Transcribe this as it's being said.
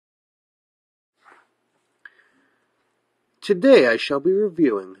Today I shall be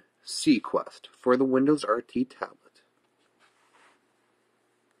reviewing Sequest for the Windows RT tablet.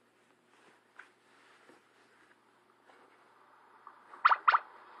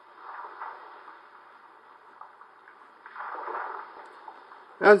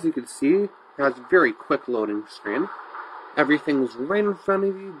 As you can see, it has a very quick loading screen. Everything's right in front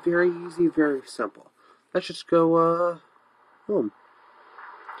of you, very easy, very simple. Let's just go home.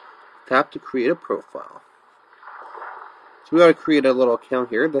 Tap to create a profile. So we gotta create a little account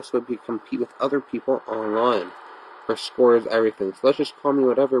here. This would be compete with other people online for scores, everything. So let's just call me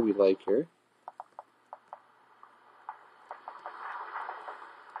whatever we like here.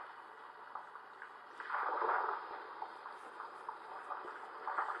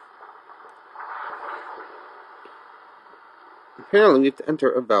 Apparently we have to enter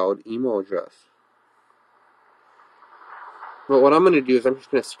a valid email address. But what I'm gonna do is I'm just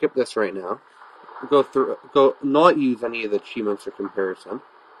gonna skip this right now. Not use any of the achievements or comparison.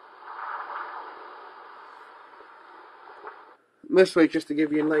 This way, just to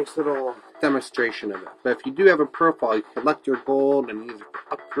give you a nice little demonstration of it. But if you do have a profile, you collect your gold and use it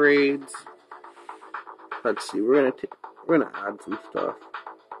for upgrades. Let's see, we're gonna add some stuff.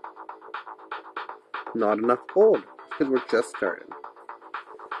 Not enough gold because we're just starting.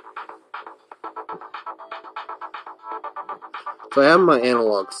 So I have my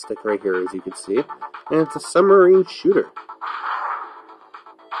analog stick right here, as you can see, and it's a submarine shooter.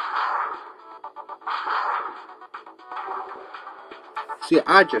 See,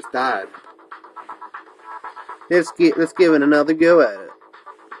 I just died. Let's give it another go at it.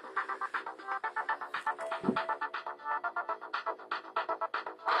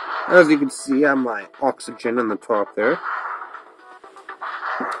 As you can see, I have my oxygen on the top there.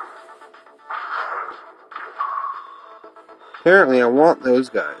 Apparently, I want those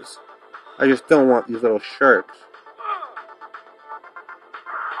guys. I just don't want these little sharks.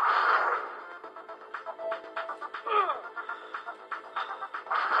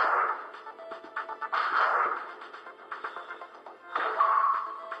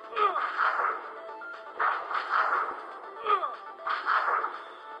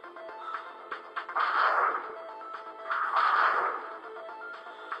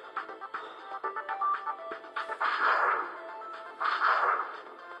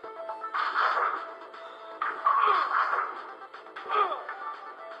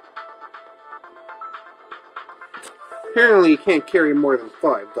 Apparently, you can't carry more than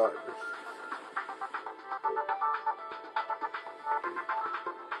 5 divers.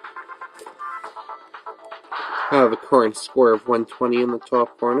 I have a current score of 120 in the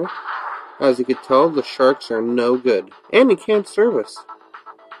top corner. As you can tell, the sharks are no good. And you can't service.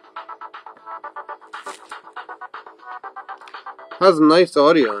 Has nice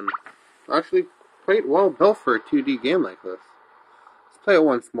audio and actually quite well built for a 2D game like this. Let's play it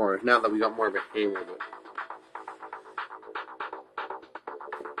once more, now that we got more of a hang of it.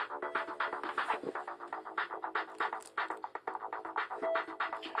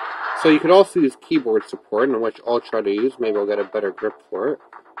 So you could also use keyboard support, in which I'll try to use. Maybe I'll get a better grip for it.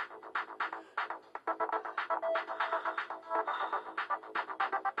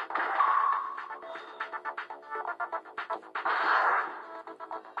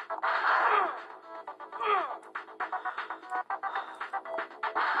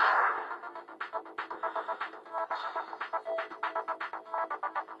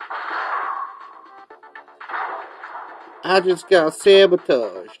 I just got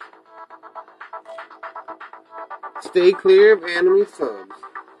sabotaged. Stay clear of enemy subs.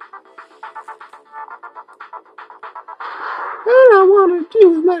 All I want to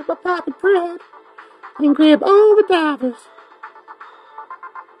do is make my papa proud and grab all the divers.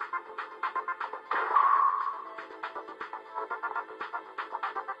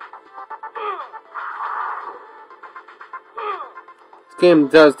 This game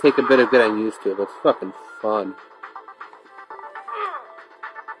does take a bit of getting used to, but it's fucking fun.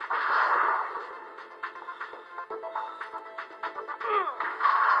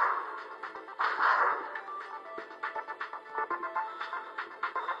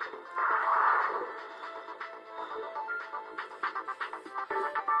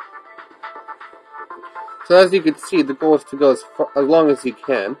 So as you can see, the goal is to go as long as you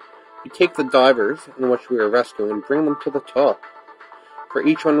can. You take the divers, in which we are rescuing, and bring them to the top. For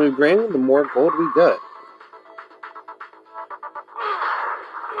each one we bring, the more gold we get.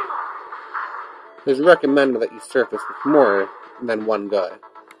 It is recommended that you surface with more than one guy.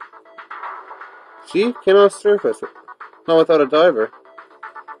 See? Cannot surface. Not without a diver.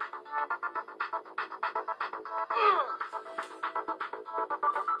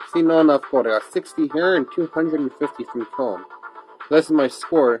 See, not enough gold. I got 60 here and 250 from Tom. This is my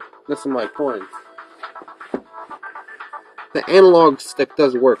score. This is my coins. The analog stick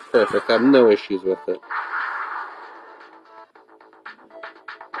does work perfect. I have no issues with it.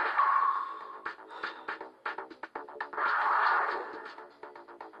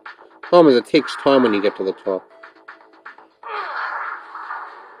 Problem is, it takes time when you get to the top.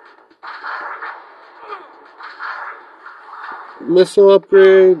 Missile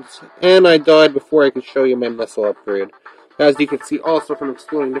upgrades, and I died before I could show you my missile upgrade. As you can see also from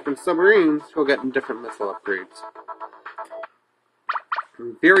exploring different submarines, you'll get different missile upgrades.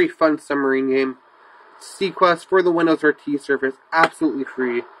 Very fun submarine game. Sequest for the Windows RT service, absolutely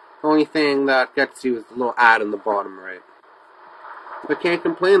free. The only thing that gets you is the little ad in the bottom right. But can't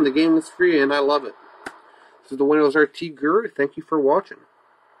complain, the game is free and I love it. This is the Windows RT Guru, thank you for watching.